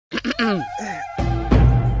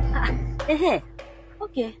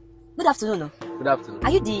Okay. Good afternoon. No? Good afternoon. Are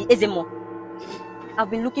you the Ezemo? I've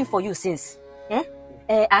been looking for you since.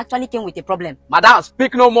 I actually came with a problem. Madam,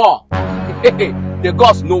 speak no more. The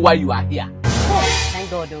gods know why you are here. Thank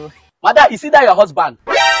God, though. Madam, you see that your husband?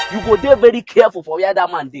 You go there very careful for where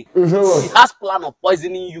that man dey. He has plan of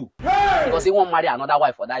poisoning you. Because he won't marry another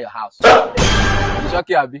wife for that your house. It's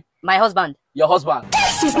okay, Abi. My husband. Your husband.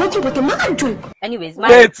 She's not with a man joke. Anyways,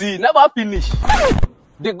 Betty, never finish.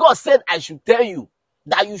 The God said I should tell you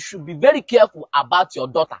that you should be very careful about your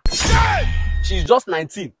daughter. She's just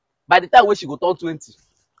 19. By the time when she go turn 20,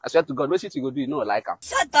 I swear to God, what she go do, you know, like her.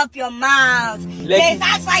 Shut up your mouth. Yes,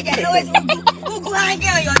 that's why there's always who hanging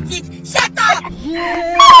on your teeth. Shut up.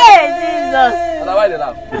 Hey, Jesus. And why they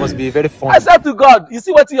laugh? It must be very fun. I said to God, you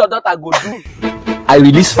see what your daughter go do? I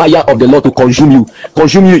release fire of the Lord to consume you,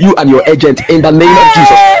 you and your agent in the name of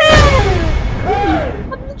Jesus.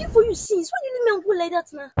 I'm looking for you since. Why you leave me on like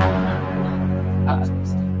that now?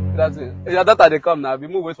 That's it. Your daughter they come now. We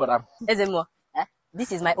move wait for them. Ezemo,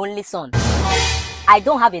 this is my only son. I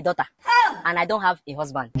don't have a daughter, and I don't have a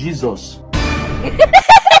husband. Jesus.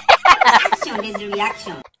 Action is the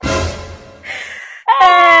reaction.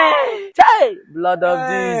 Hey, blood of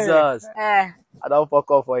Jesus. I don't fuck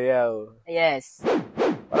off for you. Yes.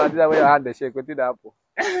 But I did that way your hand they shake with the apple.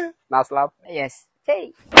 Now slap. Yes.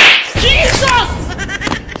 Hey. Jesus!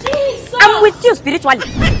 Jesus! I'm with you spiritually.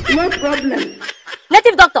 No problem.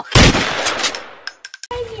 Native doctor.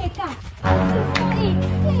 Thank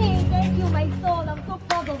you, my soul. I'm so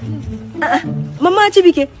proud of you. Mama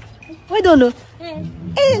Chibike, why don't know?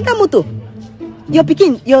 Hey, Kamoto.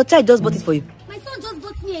 Your child just bought it for you. My son just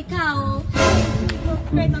bought me a car.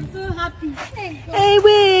 I'm so happy. Hey,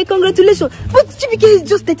 wait, congratulations. But Chibike is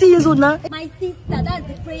just 13 years old now. My sister, that's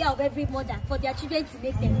the prayer of every mother for their children to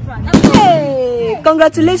make them proud. Hey,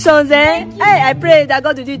 congratulations, Hey, I pray that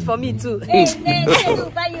God will do it for me too.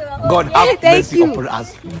 God have mercy upon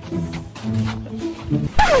us.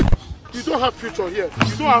 You don't have future here.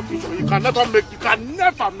 You don't have future. You can never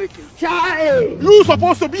make it. Child. You're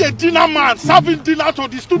supposed to be a dinner man, serving dinner to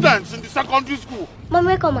the students in the secondary school. Mom,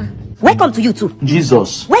 welcome. Welcome to you too.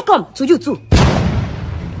 Jesus. Welcome to you too.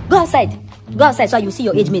 Go outside so you see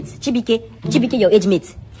your age mate. Chibike, your age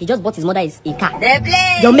mate. He just bought his mother a car.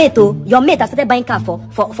 Your mate has started buying car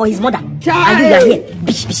for his mother. Child. And you are here.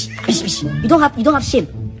 Bish. You don't have shame.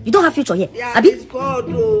 You don't have future here. Yeah, Abi? You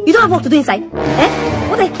don't have work to do inside.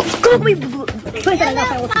 What the? Come on, go inside and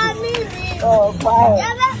find what to do. Oh, fire.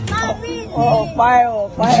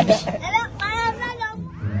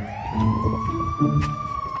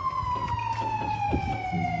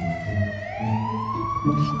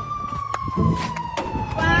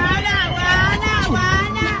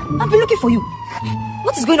 I've been looking for you.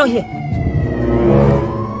 What is going on here?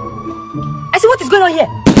 I said, what is going on here?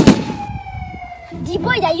 The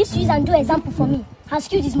boy that used to use and do example for me has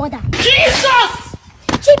killed his mother. Jesus!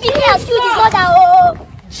 Chibike has killed his mother. Oh,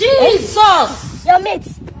 Jesus! Your mate.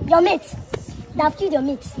 They have killed your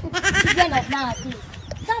mate. Children of nowadays.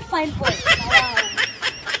 That fine boy. Wow.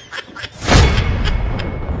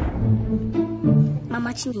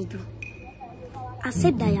 Mama Chinedu,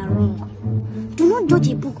 accept that you are wrong. Do not judge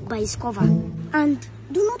a book by its cover, and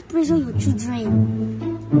do not pressure your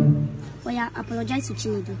children. But I apologize to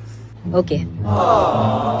Chinedu. Okay.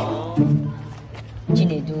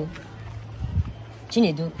 Chinedu.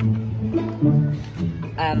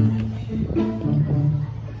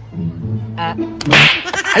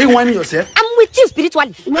 Are you whining yourself? I'm with you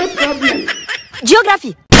spiritually. No problem.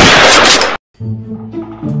 Geography.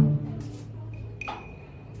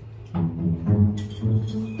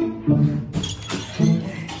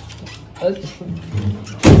 Okay.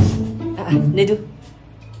 Nedu.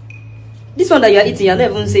 This one that you are eating, you're not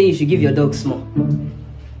even saying you should give your dog small.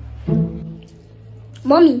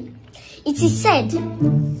 Mommy, it is said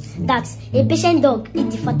that a patient dog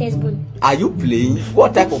eats the fattest bone. Are you playing?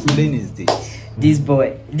 What type of playing is this? This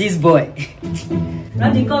boy.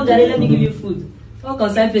 Randy, come there, let me give you food. What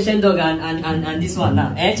concern patient dog and this one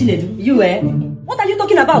now? Chinedu, you What are you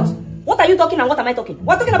talking about? What are you talking and what am I talking?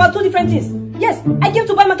 We're talking about two different things. Yes, I came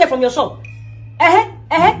to buy market from your shop.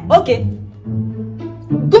 Okay.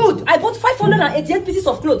 Good, I bought 588 pieces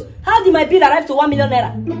of clothes. How did my bill arrive to 1 million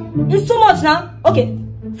naira? It's too much now. Okay,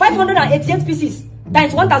 588 pieces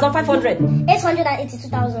times 1,500.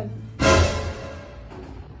 882,000.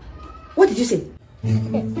 What did you say?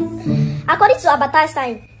 According to advertised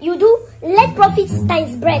time, you do let profits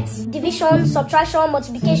times breadth, division, subtraction,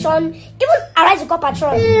 multiplication, even arise to call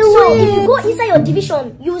patron. So if you go inside your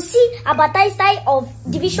division, you see advertised time of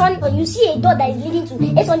division, or you see a dot that is leading to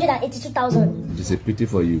 882,000. It's a pity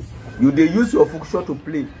for you. You dey use your function to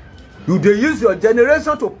play. You dey use your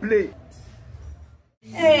generation to play.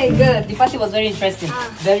 Hey, good. The party was very interesting.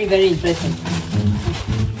 Very, very interesting.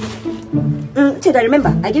 Chid, I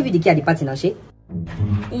remember. I gave you the key at the party now, she?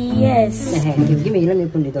 Yes. Give me, let me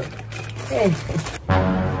open the door.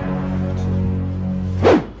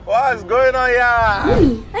 What's going on here?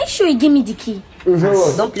 Mommy, are you sure you gave me the key?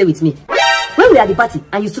 Don't play with me. When we were at the party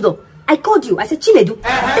and you stood up, I called you. I said, Chinedu,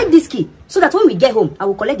 take this key so that when we get home, I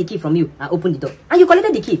will collect the key from you and open the door. And you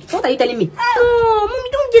collected the key. So what are you telling me? Oh, Mommy,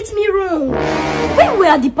 don't get me wrong. When we were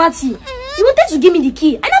at the party, you wanted to give me the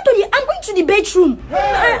key. And I told you, I'm going to the bedroom.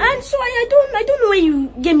 And so I don't know where you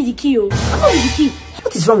gave me the key. I'm not with the key.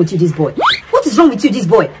 What is wrong with you, this boy? What is wrong with you, this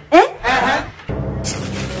boy? Let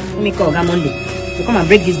me call Oga Monday to come and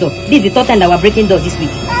break this door. This is the third time that we're breaking doors this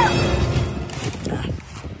week.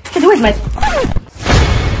 Where's my...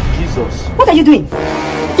 Jesus. What are you doing?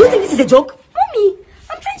 Do you think this is a joke? Mommy,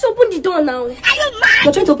 I'm trying to open the door now. Are you mad?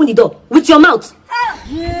 You're trying to open the door with your mouth.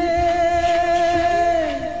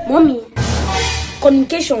 Mommy,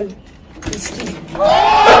 communication is key.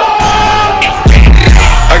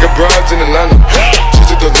 I got broads in Atlanta, just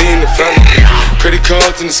to the lean the family. Credit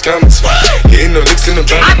cards in the scammers, hitting the licks in the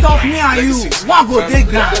bank. I thought me and you, what go dig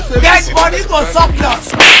now? Get money go surplus.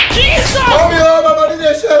 Jesus!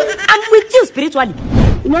 I'm with you spiritually.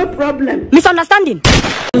 No problem. Misunderstanding.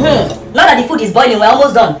 Now that the food is boiling, we're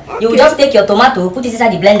almost done. Okay. You will just take your tomato, put it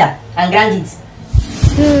inside the blender, and grind it.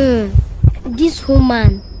 This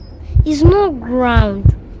woman is not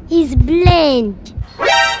ground, it's blend.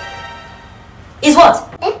 Is what?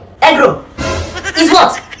 Egg roll. Is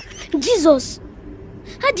what? Jesus,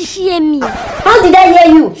 how did she hear me? How did I hear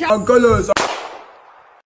you?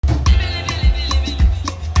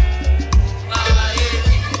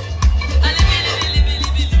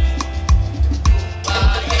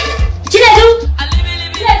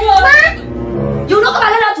 You will not come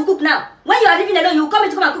and learn how to cook now. When you are living alone, you will come in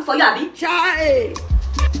to come and cook for you, Abi.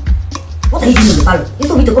 What are you doing in the parlor? You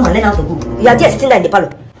told me to come and learn how to cook. You are there sitting there in the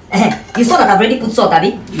parlor. You saw that I've already put salt,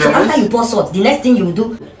 Abi. Yes. So after you pour salt, the next thing you will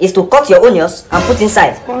do is to cut your onions and put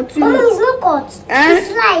inside. Continue. It's not cut. It's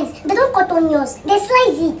slice. They don't cut onions. They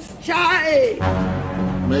slice it.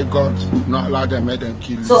 May God not allow them, make them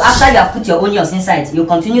kill you. So after you have put your onions inside, you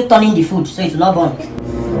continue turning the food so it will not burn.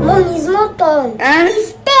 Mom, it's not done.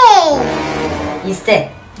 It's there. It's there.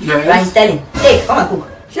 Yes. Right, he's telling. Take, come and cook.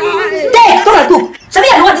 Take, come and cook. Shabi,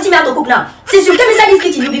 you want to teach me how to cook now. Since you came inside this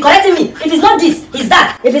kitchen, you'll be correcting me. If it's not this, it's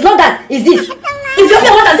that. If it's not that, it's this. If you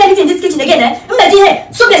don't want to say anything in this kitchen again,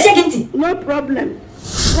 no problem.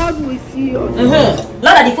 God will see us.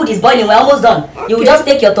 Now that the food is boiling, we're almost done. Okay. You will just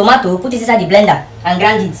take your tomato, put it inside the blender, and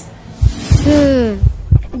grind it.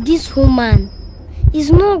 This woman is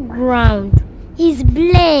not ground, it's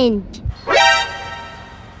blend.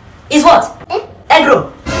 Is what? Egg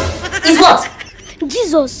roll. Is what?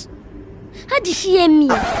 Jesus, how did she hear me?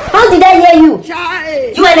 How did I hear you?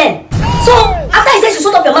 UNN. So, after he says you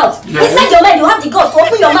shut up your mouth, inside your mind you have the guts to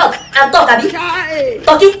open your mouth and talk, Abi.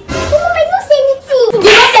 Talk it. Mom, I don't say anything. You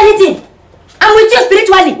don't say anything. I'm with you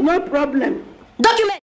spiritually. No problem. Document.